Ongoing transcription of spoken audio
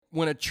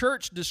when a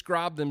church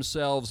described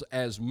themselves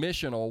as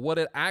missional, what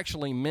it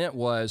actually meant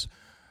was,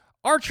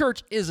 our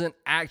church isn't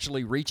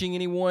actually reaching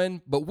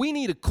anyone, but we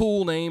need a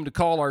cool name to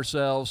call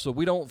ourselves so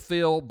we don't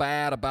feel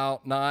bad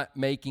about not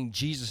making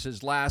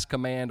Jesus' last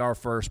command our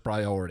first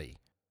priority.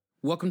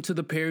 Welcome to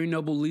the Perry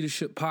Noble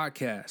Leadership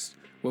Podcast,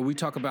 where we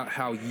talk about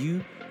how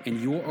you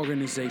and your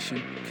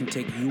organization can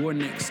take your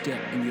next step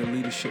in your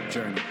leadership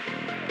journey.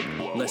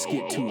 Let's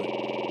get to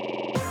it.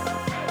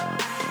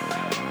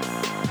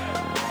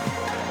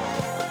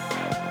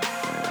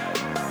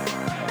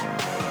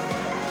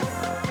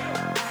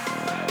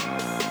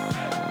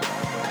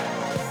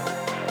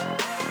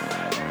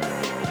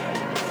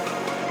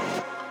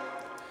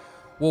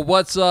 Well,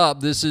 what's up?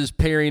 This is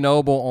Perry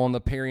Noble on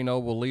the Perry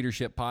Noble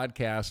Leadership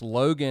Podcast.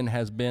 Logan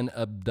has been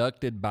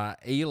abducted by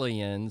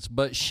aliens,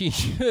 but she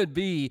should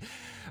be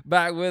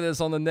back with us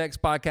on the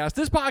next podcast.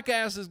 This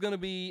podcast is going to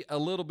be a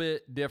little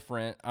bit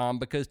different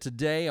because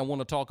today I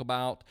want to talk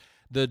about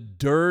the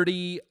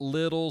dirty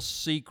little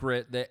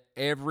secret that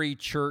every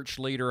church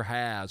leader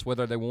has,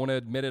 whether they want to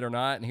admit it or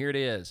not, and here it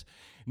is.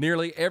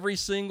 Nearly every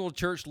single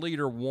church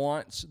leader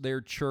wants their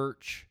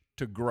church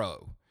to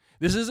grow.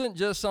 This isn't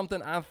just something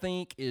I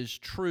think is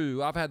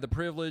true. I've had the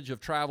privilege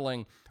of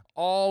traveling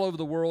all over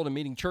the world and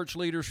meeting church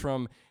leaders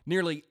from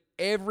nearly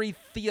every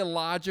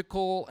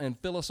theological and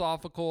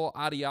philosophical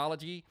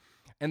ideology.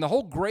 And the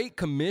whole Great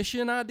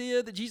Commission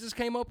idea that Jesus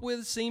came up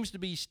with seems to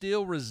be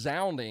still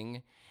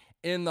resounding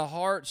in the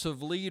hearts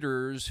of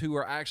leaders who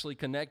are actually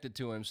connected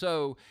to him.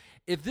 So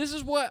if this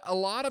is what a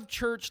lot of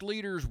church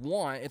leaders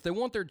want, if they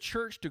want their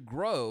church to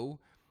grow,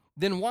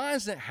 then why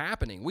is it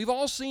happening? We've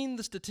all seen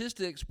the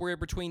statistics where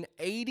between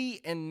 80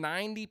 and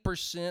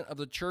 90% of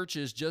the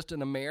churches just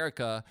in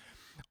America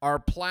are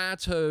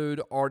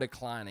plateaued or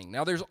declining.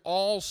 Now, there's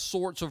all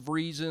sorts of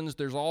reasons.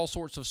 There's all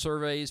sorts of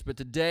surveys. But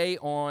today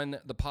on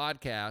the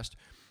podcast,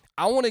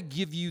 I want to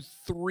give you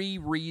 3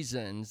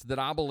 reasons that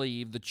I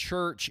believe the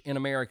church in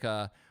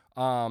America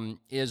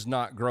is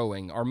not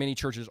growing, or many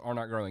churches are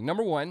not growing.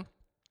 Number 1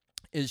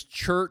 is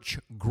church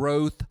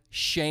growth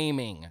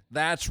shaming.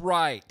 That's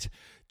right.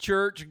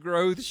 Church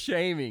growth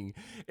shaming.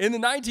 In the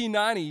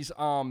 1990s,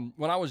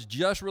 when I was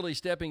just really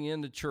stepping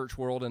into church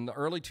world in the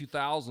early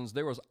 2000s,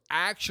 there was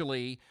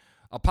actually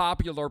a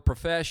popular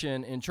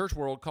profession in church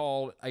world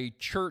called a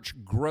church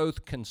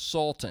growth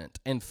consultant.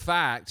 In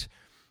fact,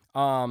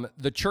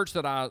 the church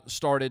that I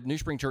started, New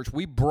Spring Church,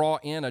 we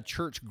brought in a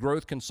church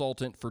growth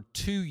consultant for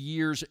 2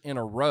 years in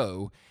a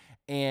row.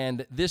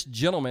 And this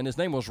gentleman, his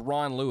name was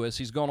Ron Lewis.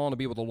 He's gone on to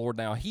be with the Lord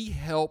now. He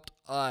helped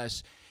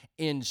us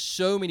in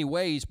so many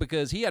ways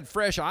because he had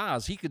fresh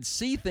eyes. He could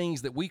see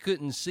things that we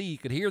couldn't see. He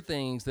could hear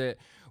things that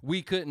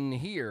we couldn't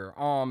hear.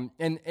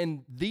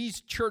 And these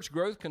church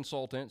growth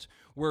consultants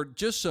were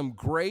just some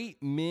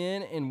great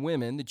men and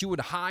women that you would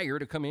hire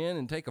to come in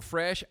and take a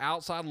fresh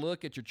outside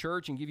look at your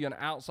church and give you an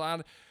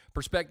outside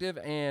perspective.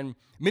 And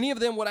many of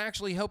them would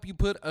actually help you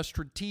put a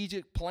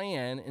strategic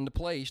plan into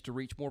place to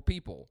reach more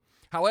people.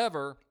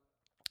 However,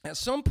 at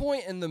some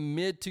point in the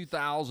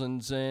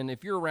mid-2000s, and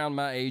if you're around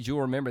my age, you'll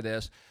remember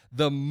this,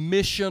 the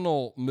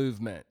missional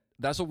movement,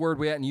 that's a word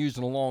we hadn't used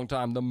in a long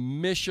time, the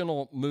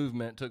missional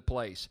movement took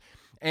place.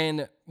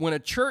 And when a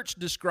church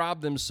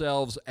described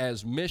themselves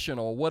as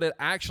missional, what it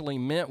actually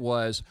meant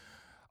was,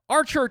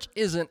 our church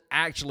isn't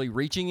actually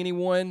reaching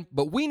anyone,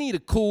 but we need a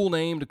cool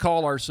name to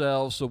call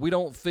ourselves so we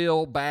don't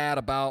feel bad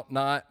about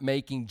not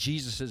making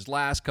Jesus'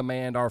 last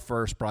command our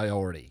first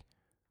priority.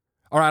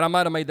 All right, I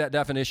might have made that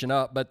definition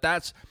up, but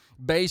that's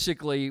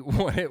basically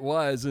what it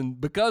was.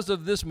 And because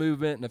of this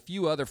movement and a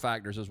few other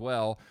factors as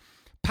well,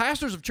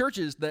 pastors of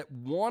churches that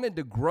wanted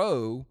to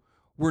grow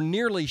were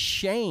nearly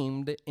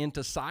shamed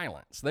into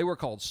silence. They were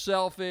called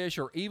selfish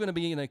or even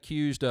being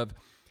accused of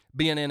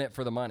being in it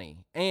for the money.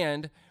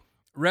 And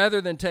rather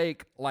than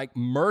take like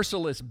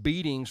merciless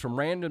beatings from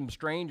random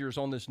strangers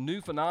on this new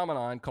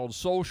phenomenon called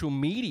social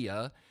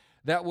media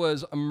that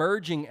was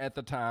emerging at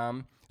the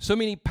time, so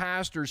many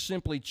pastors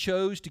simply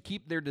chose to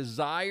keep their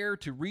desire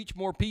to reach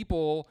more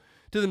people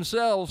to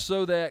themselves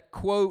so that,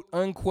 quote,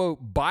 unquote,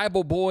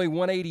 Bible Boy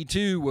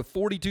 182 with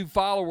 42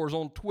 followers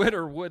on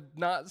Twitter would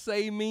not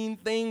say mean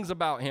things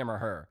about him or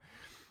her.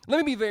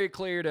 Let me be very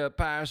clear to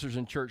pastors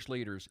and church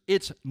leaders.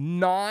 It's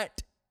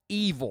not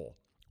evil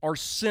or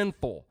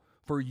sinful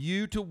for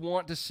you to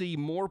want to see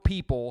more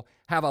people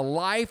have a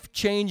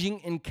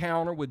life-changing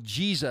encounter with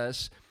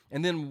Jesus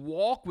and then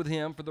walk with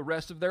him for the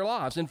rest of their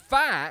lives. In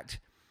fact,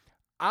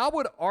 I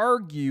would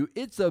argue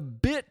it's a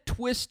bit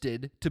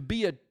twisted to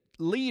be a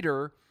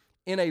leader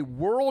in a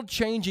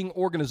world-changing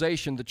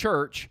organization, the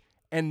church,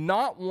 and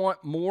not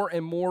want more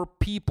and more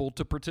people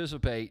to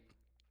participate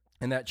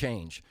in that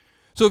change.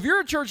 So if you're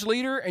a church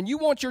leader and you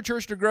want your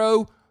church to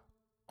grow,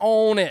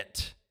 own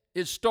it.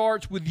 It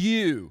starts with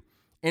you.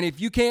 And if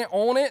you can't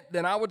own it,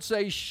 then I would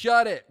say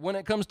shut it when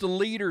it comes to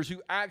leaders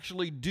who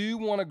actually do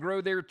want to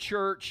grow their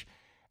church,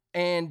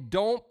 and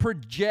don't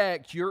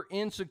project your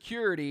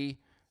insecurity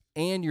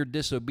and your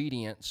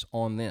disobedience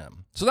on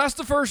them. So that's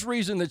the first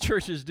reason that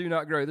churches do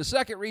not grow. The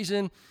second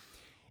reason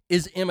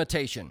is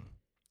imitation.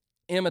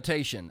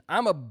 imitation.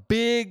 I'm a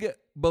big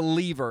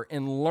believer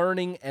in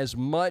learning as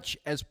much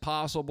as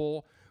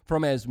possible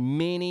from as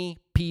many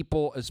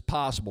people as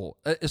possible,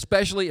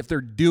 especially if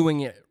they're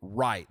doing it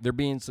right. They're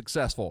being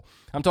successful.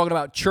 I'm talking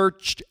about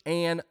churched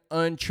and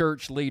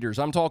unchurched leaders.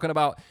 I'm talking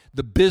about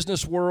the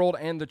business world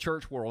and the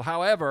church world.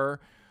 However,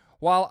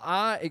 while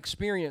I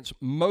experience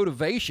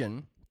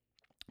motivation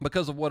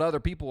because of what other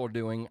people are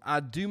doing, I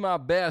do my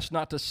best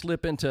not to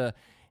slip into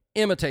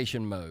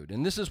imitation mode.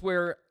 And this is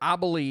where I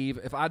believe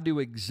if I do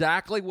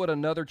exactly what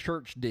another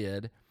church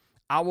did,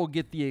 I will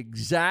get the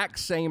exact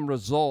same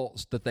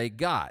results that they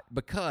got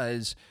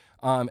because,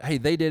 hey,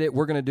 they did it.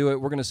 We're going to do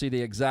it. We're going to see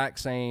the exact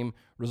same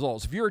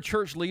results. If you're a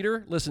church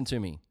leader, listen to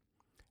me.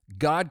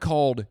 God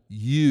called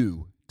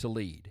you to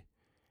lead.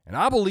 And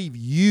I believe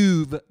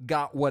you've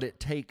got what it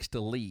takes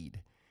to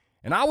lead.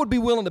 And I would be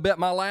willing to bet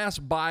my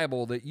last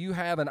Bible that you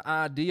have an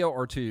idea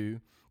or two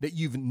that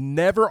you've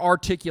never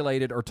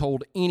articulated or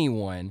told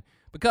anyone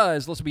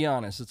because, let's be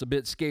honest, it's a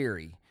bit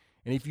scary.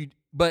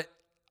 But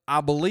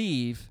I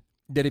believe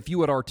that if you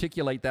would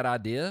articulate that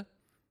idea,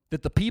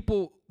 that the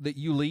people that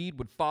you lead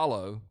would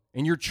follow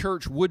and your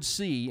church would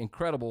see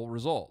incredible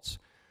results.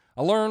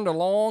 I learned a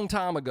long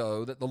time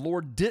ago that the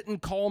Lord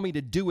didn't call me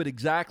to do it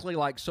exactly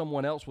like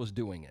someone else was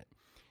doing it.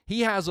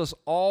 He has us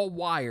all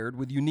wired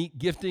with unique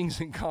giftings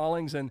and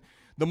callings, and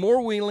the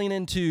more we lean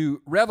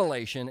into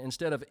revelation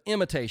instead of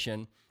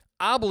imitation,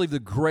 I believe the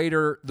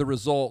greater the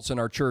results in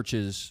our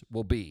churches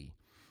will be.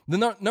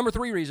 The number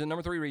three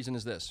reason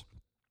is this.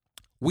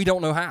 We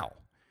don't know how.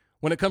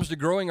 When it comes to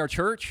growing our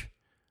church,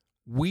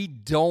 we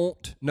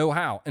don't know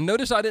how. And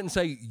notice I didn't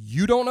say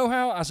you don't know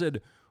how. I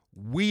said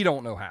we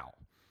don't know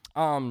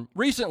how.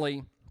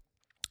 Recently,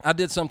 I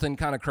did something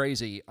kind of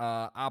crazy.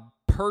 I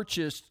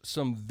purchased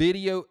some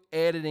video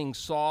editing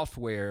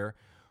software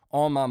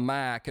on my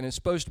Mac, and it's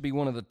supposed to be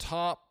one of the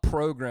top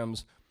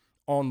programs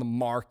on the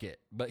market.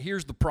 But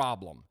here's the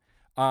problem.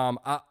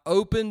 I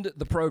opened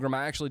the program.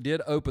 I actually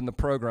did open the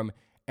program,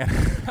 and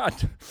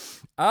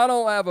I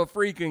don't have a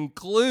freaking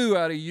clue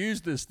how to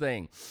use this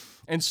thing.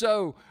 And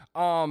so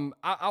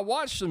I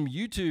watched some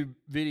YouTube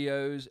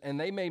videos, and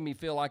they made me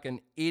feel like an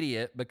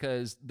idiot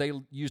because they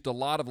used a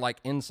lot of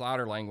like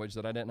insider language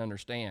that I didn't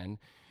understand.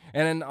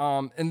 And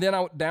then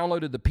I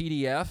downloaded the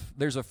PDF.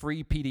 There's a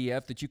free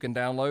PDF that you can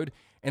download,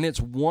 and it's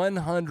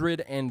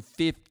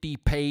 150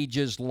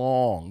 pages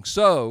long.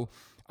 So,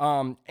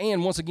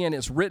 and once again,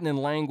 it's written in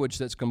language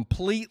that's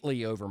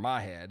completely over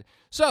my head.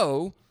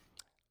 So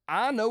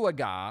I know a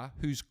guy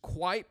who's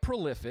quite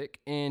prolific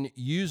in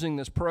using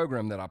this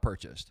program that I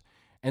purchased.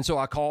 And so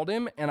I called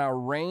him and I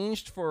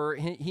arranged for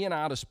he and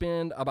I to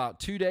spend about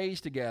 2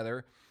 days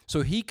together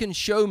so he can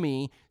show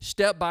me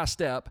step by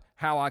step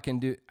how I can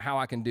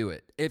do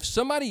it. If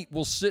somebody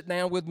will sit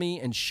down with me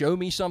and show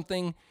me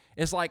something,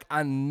 it's like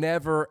I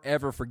never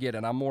ever forget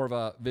it. I'm more of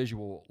a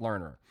visual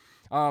learner.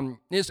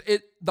 The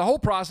whole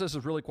process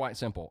is really quite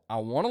simple. I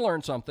want to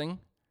learn something.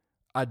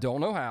 I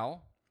don't know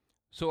how.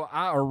 So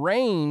I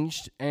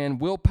arranged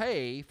and will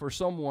pay for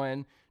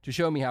someone to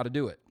show me how to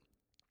do it.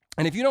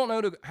 And if you don't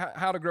know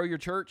how to grow your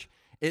church,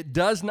 it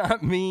does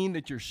not mean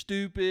that you're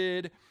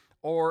stupid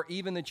or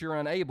even that you're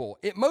unable.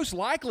 It most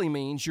likely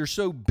means you're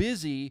so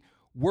busy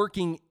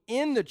working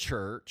in the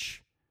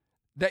church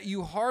that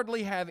you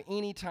hardly have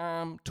any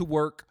time to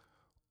work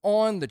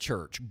on the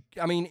church.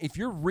 I mean, if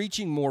you're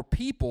reaching more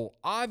people,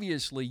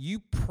 obviously you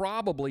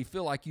probably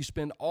feel like you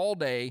spend all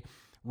day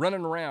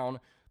running around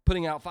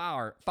putting out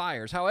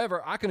fires.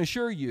 However, I can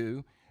assure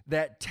you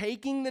that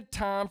taking the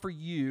time for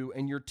you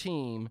and your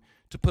team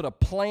to put a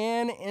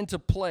plan into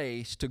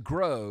place to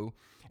grow,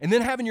 and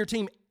then having your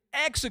team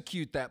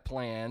execute that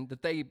plan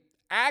that they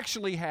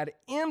actually had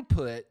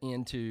input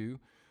into,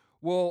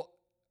 well,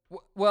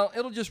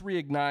 it'll just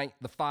reignite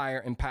the fire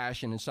and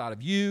passion inside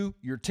of you,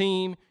 your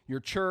team, your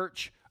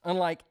church,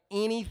 unlike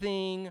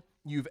anything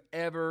you've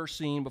ever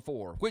seen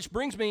before. Which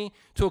brings me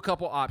to a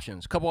couple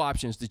options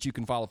that you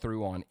can follow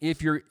through on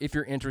if you're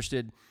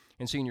interested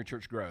in seeing your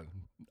church grow.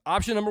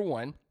 Option number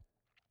one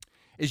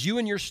is you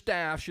and your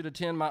staff should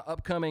attend my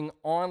upcoming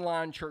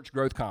online church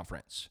growth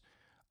conference.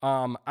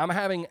 I'm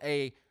having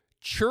a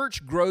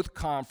church growth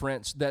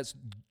conference that's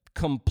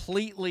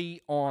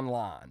completely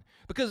online.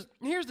 Because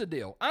here's the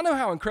deal. I know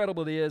how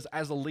incredible it is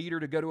as a leader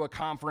to go to a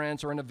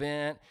conference or an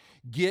event,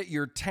 get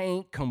your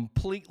tank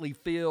completely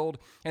filled,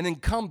 and then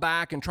come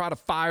back and try to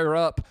fire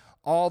up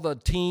all the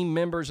team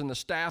members and the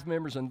staff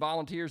members and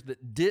volunteers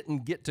that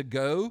didn't get to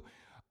go,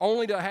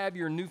 only to have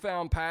your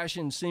newfound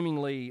passion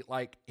seemingly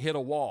like hit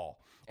a wall.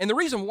 And the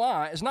reason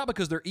why is not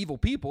because they're evil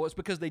people. It's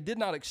because they did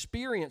not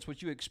experience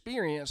what you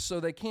experienced, so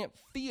they can't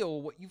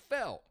feel what you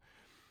felt.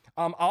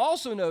 I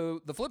also know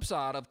the flip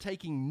side of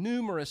taking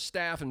numerous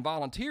staff and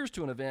volunteers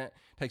to an event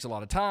takes a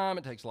lot of time.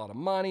 It takes a lot of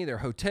money. There are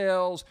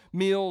hotels,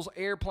 meals,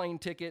 airplane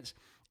tickets.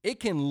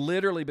 It can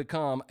literally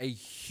become a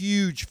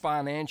huge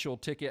financial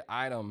ticket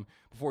item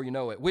before you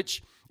know it,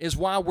 which is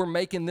why we're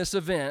making this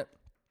event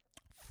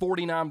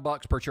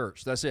 $49 per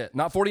church. That's it.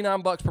 Not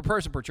 $49 per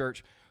person per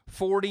church,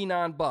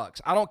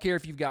 $49. I don't care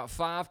if you've got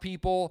 5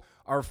 people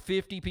or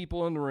 50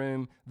 people in the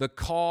room. The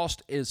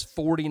cost is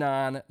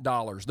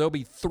 $49. There'll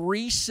be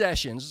 3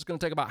 sessions. It's going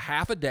to take about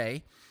half a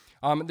day.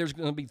 There's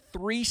going to be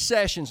 3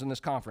 sessions in this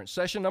conference.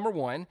 Session number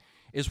 1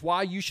 is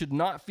why you should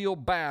not feel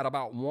bad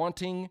about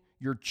wanting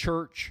your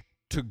church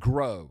to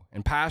grow.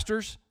 And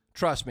pastors,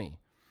 trust me,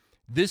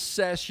 this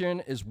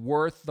session is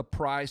worth the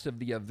price of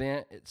the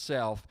event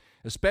itself,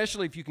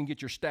 especially if you can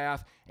get your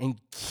staff and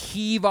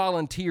key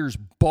volunteers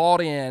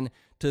bought in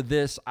to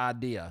this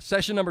idea.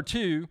 Session number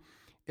 2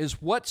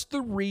 is what's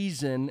the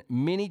reason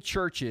many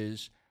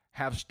churches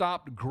have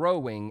stopped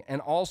growing,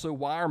 and also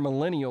why are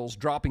millennials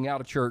dropping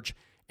out of church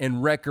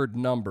in record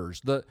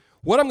numbers.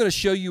 What I'm going to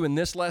show you in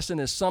this lesson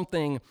is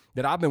something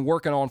that I've been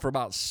working on for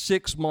about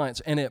 6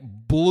 months, and it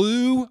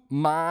blew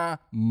my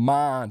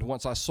mind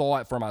once I saw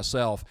it for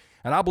myself.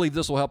 And I believe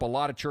this will help a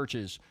lot of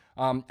churches.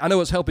 I know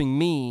it's helping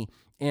me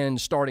in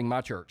starting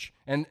my church.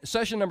 And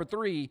session number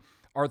 3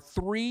 are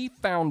 3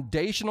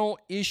 foundational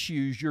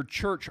issues your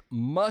church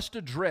must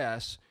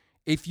address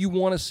if you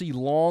want to see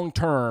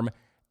long-term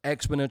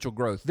exponential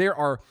growth.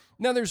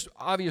 There's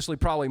obviously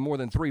probably more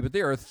than 3, but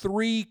there are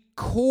 3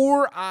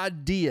 core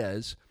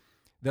ideas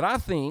that I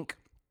think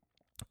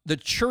the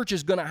church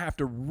is going to have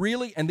to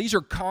really, and these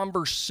are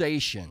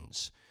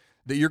conversations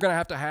that you're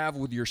going to have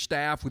with your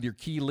staff, with your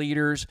key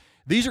leaders.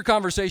 These are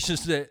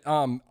conversations that,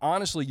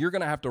 honestly, you're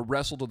going to have to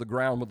wrestle to the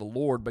ground with the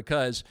Lord,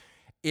 because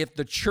if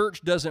the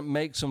church doesn't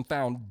make some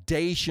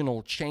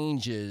foundational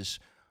changes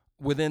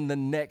within the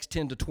next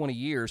 10 to 20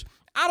 years,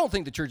 I don't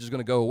think the church is going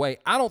to go away.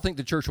 I don't think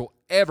the church will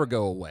ever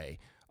go away.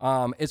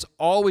 It's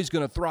always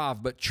going to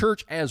thrive, but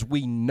church as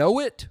we know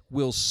it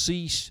will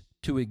cease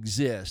to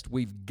exist.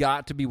 We've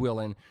got to be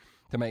willing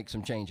to make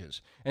some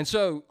changes. And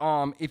so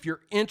if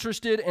you're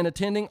interested in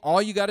attending,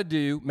 all you got to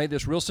do, made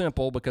this real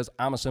simple because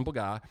I'm a simple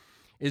guy,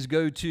 is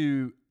go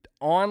to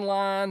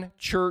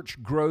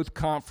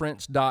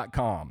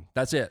onlinechurchgrowthconference.com.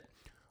 That's it.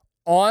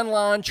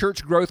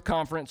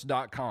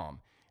 onlinechurchgrowthconference.com.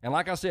 And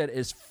like I said,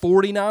 it's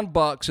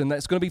 $49, and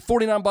that's going to be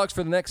 $49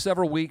 for the next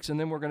several weeks, and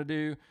then we're going to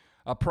do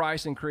a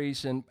price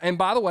increase. And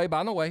by the way,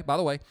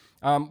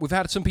 we've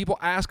had some people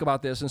ask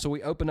about this, and so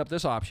we opened up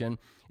this option.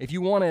 If you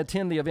want to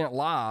attend the event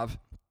live,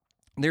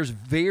 there's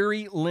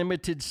very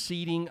limited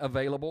seating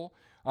available.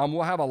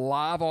 We'll have a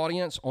live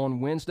audience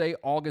on Wednesday,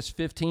 August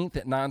 15th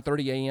at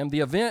 9:30 a.m. The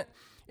event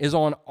is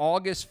on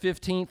August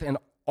 15th and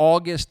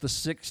August the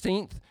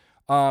 16th.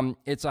 We're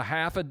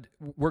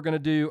going to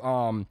do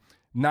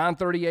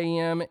 9:30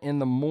 a.m. in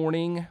the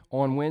morning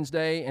on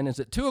Wednesday, and is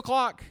it 2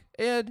 o'clock,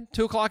 Ed?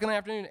 2 o'clock in the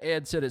afternoon?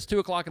 Ed said it's 2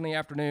 o'clock in the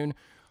afternoon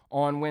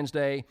on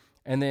Wednesday,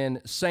 and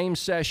then same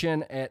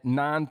session at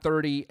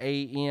 9:30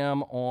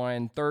 a.m.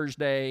 on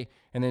Thursday,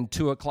 and then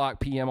 2 o'clock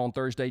p.m. on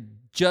Thursday,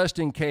 just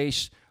in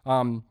case. It's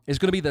going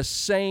to be the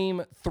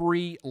same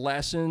 3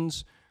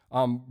 lessons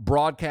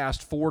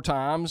broadcast 4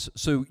 times,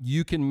 so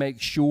you can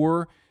make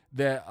sure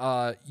that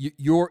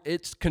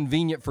it's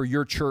convenient for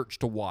your church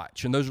to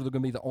watch. And those are going to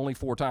be the only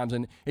 4 times.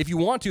 And if you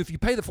want to, if you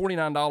pay the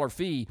 $49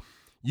 fee,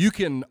 you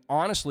can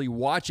honestly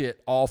watch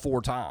it all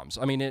 4 times.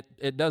 I mean,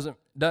 it doesn't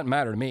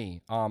matter to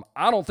me.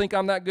 I don't think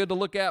I'm that good to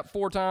look at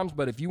 4 times,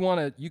 but if you want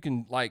to, you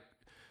can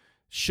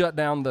shut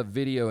down the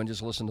video and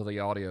just listen to the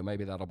audio.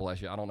 Maybe that'll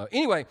bless you. I don't know.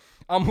 Anyway,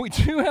 we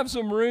do have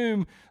some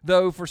room,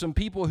 though, for some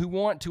people who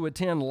want to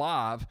attend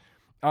live.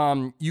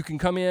 You can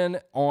come in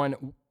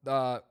on...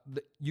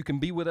 you can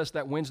be with us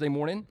that Wednesday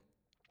morning.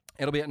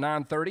 It'll be at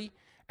 9:30.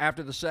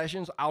 After the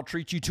sessions, I'll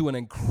treat you to an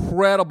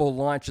incredible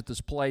lunch at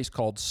this place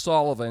called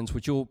Sullivan's,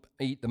 which you'll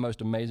eat the most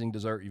amazing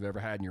dessert you've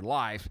ever had in your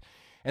life.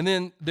 And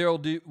then we'll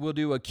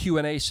do a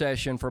Q&A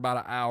session for about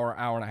an hour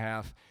and a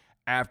half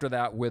after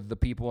that with the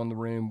people in the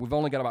room. We've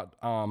only got about,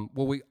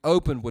 we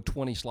opened with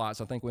 20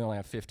 slots. I think we only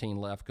have 15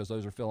 left because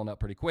those are filling up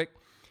pretty quick.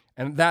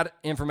 And that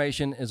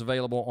information is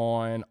available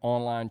on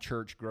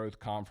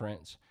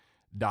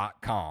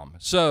onlinechurchgrowthconference.com.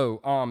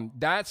 So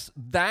that's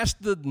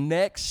the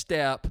next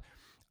step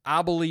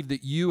I believe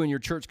that you and your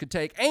church could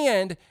take.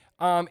 And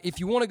if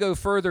you want to go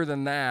further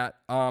than that,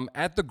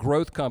 at the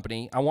Growth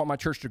Company,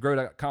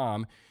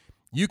 iwantmychurchtogrow.com,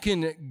 you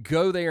can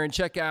go there and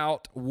check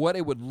out what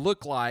it would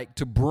look like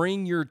to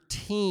bring your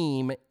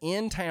team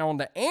in town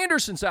to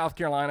Anderson, South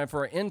Carolina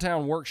for an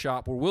in-town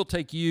workshop where we'll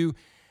take you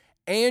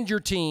and your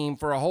team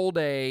for a whole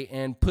day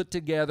and put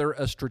together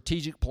a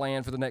strategic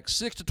plan for the next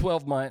 6 to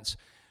 12 months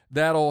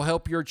that'll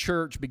help your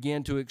church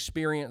begin to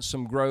experience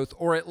some growth,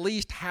 or at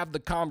least have the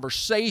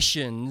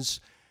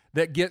conversations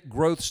that get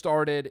growth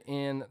started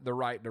in the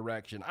right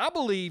direction. I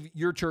believe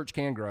your church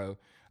can grow.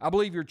 I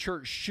believe your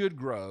church should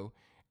grow.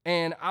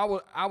 And I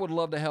would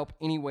love to help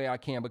any way I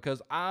can,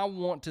 because I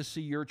want to see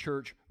your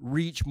church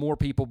reach more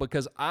people,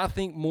 because I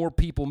think more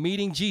people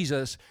meeting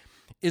Jesus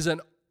is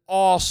an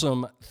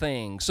awesome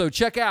thing. So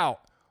check out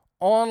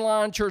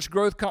Online Church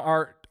Growth,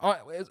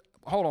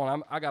 hold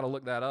on, I got to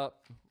look that up.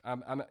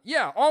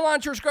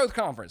 Online Church Growth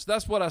Conference.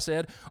 That's what I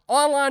said.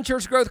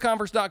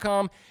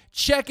 OnlineChurchGrowthConference.com.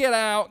 Check it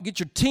out. Get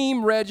your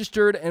team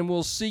registered, and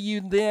we'll see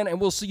you then.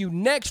 And we'll see you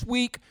next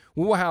week.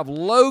 We will have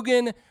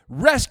Logan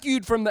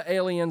rescued from the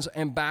aliens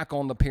and back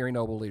on the Perry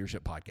Noble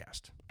Leadership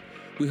Podcast.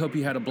 We hope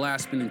you had a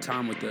blast spending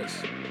time with us.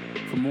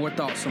 For more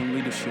thoughts on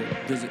leadership,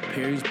 visit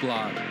Perry's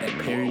blog at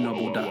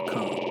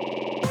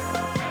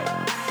perrynoble.com.